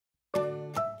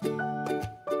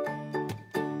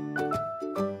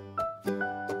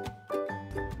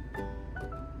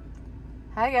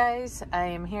Hi guys, I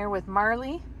am here with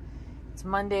Marley. It's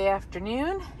Monday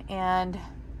afternoon and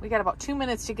we got about 2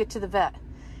 minutes to get to the vet.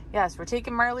 Yes, we're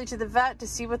taking Marley to the vet to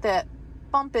see what that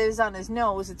bump is on his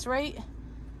nose. It's right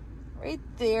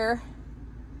there.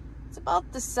 It's about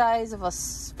the size of a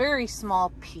very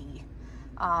small pea.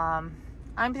 I'm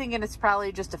thinking it's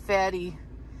probably just a fatty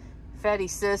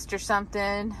cyst or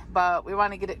something, but we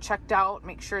want to get it checked out,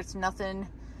 make sure it's nothing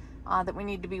that we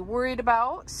need to be worried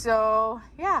about. So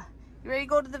yeah, you ready to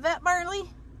go to the vet, Marley?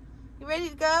 You ready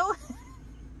to go?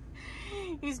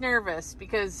 He's nervous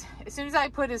because as soon as I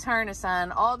put his harness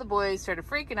on, all the boys started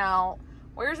freaking out.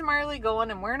 Where's Marley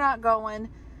going and we're not going?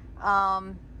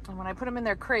 And when I put them in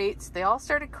their crates, they all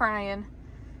started crying.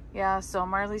 Yeah, so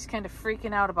Marley's kind of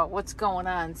freaking out about what's going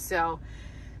on. So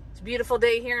it's a beautiful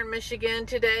day here in Michigan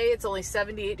today. It's only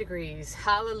 78 degrees.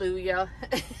 Hallelujah.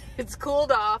 It's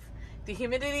cooled off. The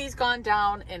humidity's gone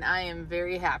down and I am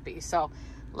very happy. So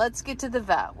let's get to the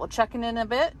vet. We'll check in a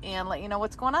bit and let you know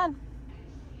what's going on.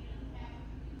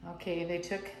 Okay, they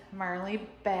took Marley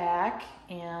back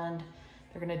and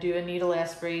they're gonna do a needle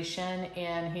aspiration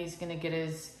and he's gonna get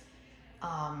his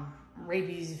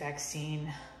rabies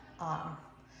vaccine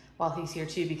while he's here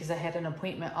too, because I had an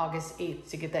appointment August 8th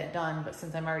to get that done, but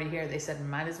since I'm already here, they said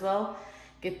might as well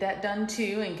get that done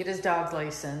too and get his dog's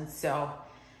license. So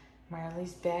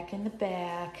Marley's back in the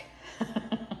back.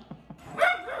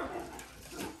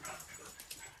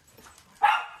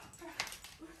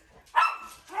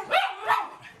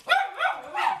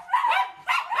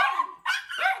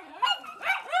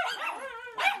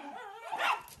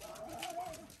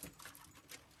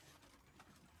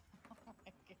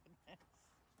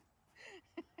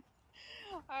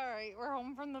 All right, we're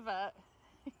home from the vet.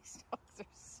 These dogs are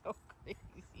so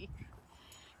crazy.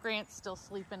 Grant's still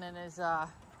sleeping in his, oh,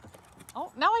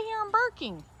 now I hear him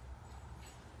barking.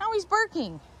 Now he's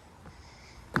barking.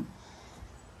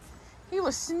 He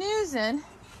was snoozing,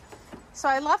 so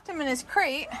I left him in his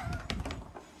crate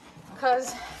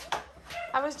because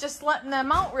I was just letting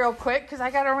them out real quick because I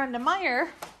got to run to Meyer.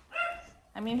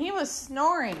 I mean, he was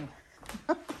snoring.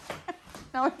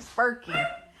 Now he's barking.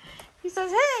 He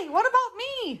says, hey, what about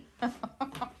me? Grant,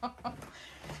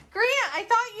 I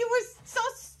thought you were so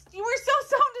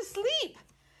sound asleep.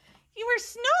 You were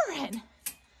snoring.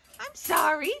 I'm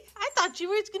sorry. I thought you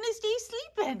were going to stay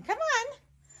sleeping. Come on.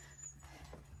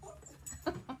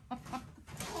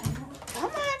 Come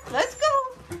on. Let's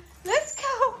go. Let's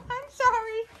go. I'm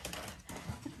sorry.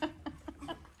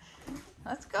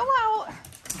 Let's go out.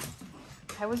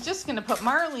 I was just going to put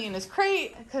Marley in his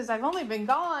crate because I've only been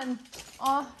gone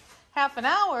half an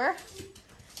hour.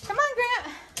 Come on,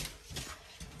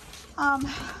 Grant.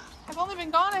 I've only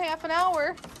been gone a half an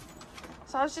hour,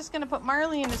 so I was just gonna put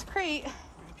Marley in his crate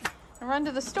and run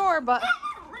to the store, but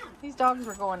these dogs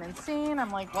were going insane.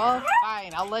 I'm like, well,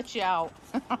 fine, I'll let you out.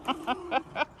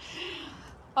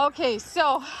 Okay,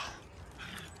 so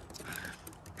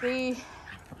they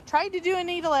tried to do a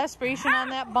needle aspiration on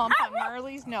that bump on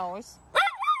Marley's nose,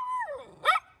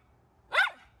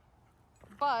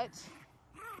 but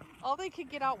all they could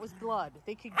get out was blood.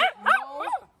 They could get no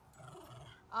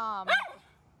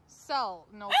cell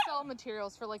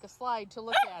materials for like a slide to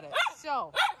look at it.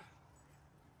 So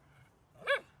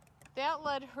that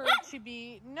led her to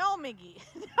be, no, Miggy,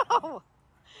 no.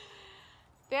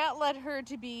 That led her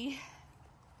to be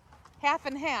half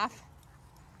and half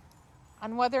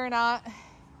on whether or not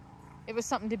it was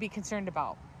something to be concerned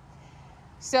about.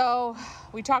 So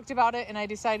we talked about it and I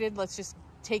decided let's just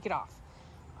take it off.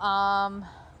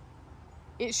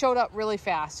 It showed up really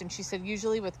fast, and she said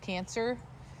usually with cancer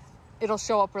it'll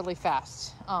show up really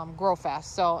fast, grow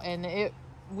fast. So, and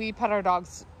we pet our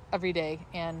dogs every day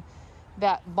and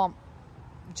that bump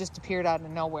just appeared out of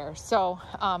nowhere. So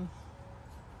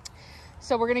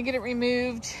so we're gonna get it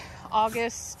removed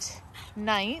August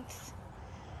 9th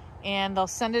and they'll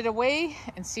send it away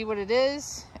and see what it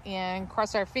is and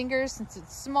cross our fingers since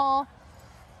it's small.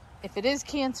 If it is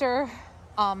cancer,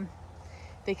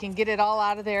 they can get it all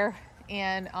out of there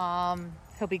and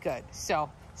he'll be good.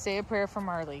 So say a prayer for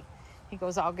Marley. He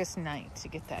goes August 9th to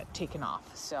get that taken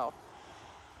off. So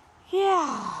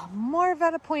yeah, more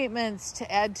vet appointments to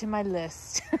add to my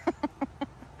list.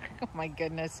 Oh my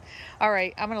goodness. All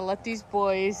right, I'm gonna let these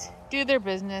boys do their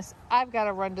business. I've got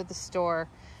to run to the store.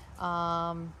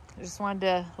 I just wanted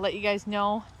to let you guys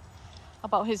know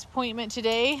about his appointment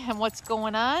today and what's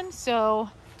going on. So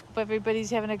hope everybody's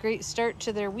having a great start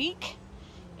to their week.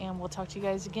 And we'll talk to you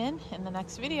guys again in the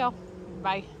next video.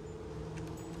 Bye.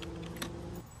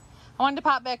 I wanted to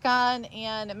pop back on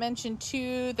and mention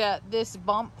too that this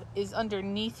bump is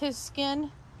underneath his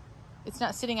skin. it's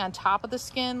not sitting on top of the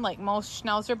skin like most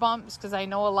Schnauzer bumps, because I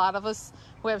know a lot of us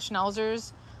who have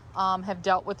Schnauzers have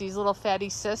dealt with these little fatty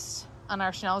cysts on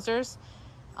our Schnauzers.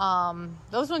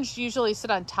 Those ones usually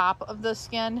sit on top of the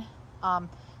skin.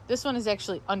 This one is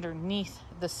actually underneath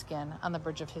the skin on the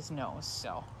bridge of his nose.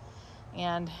 So,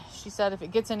 and she said if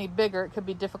it gets any bigger, it could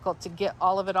be difficult to get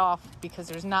all of it off because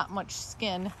there's not much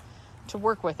skin to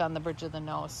work with on the bridge of the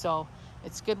nose. So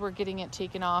it's good we're getting it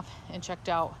taken off and checked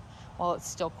out while it's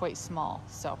still quite small.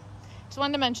 So just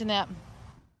wanted to mention that.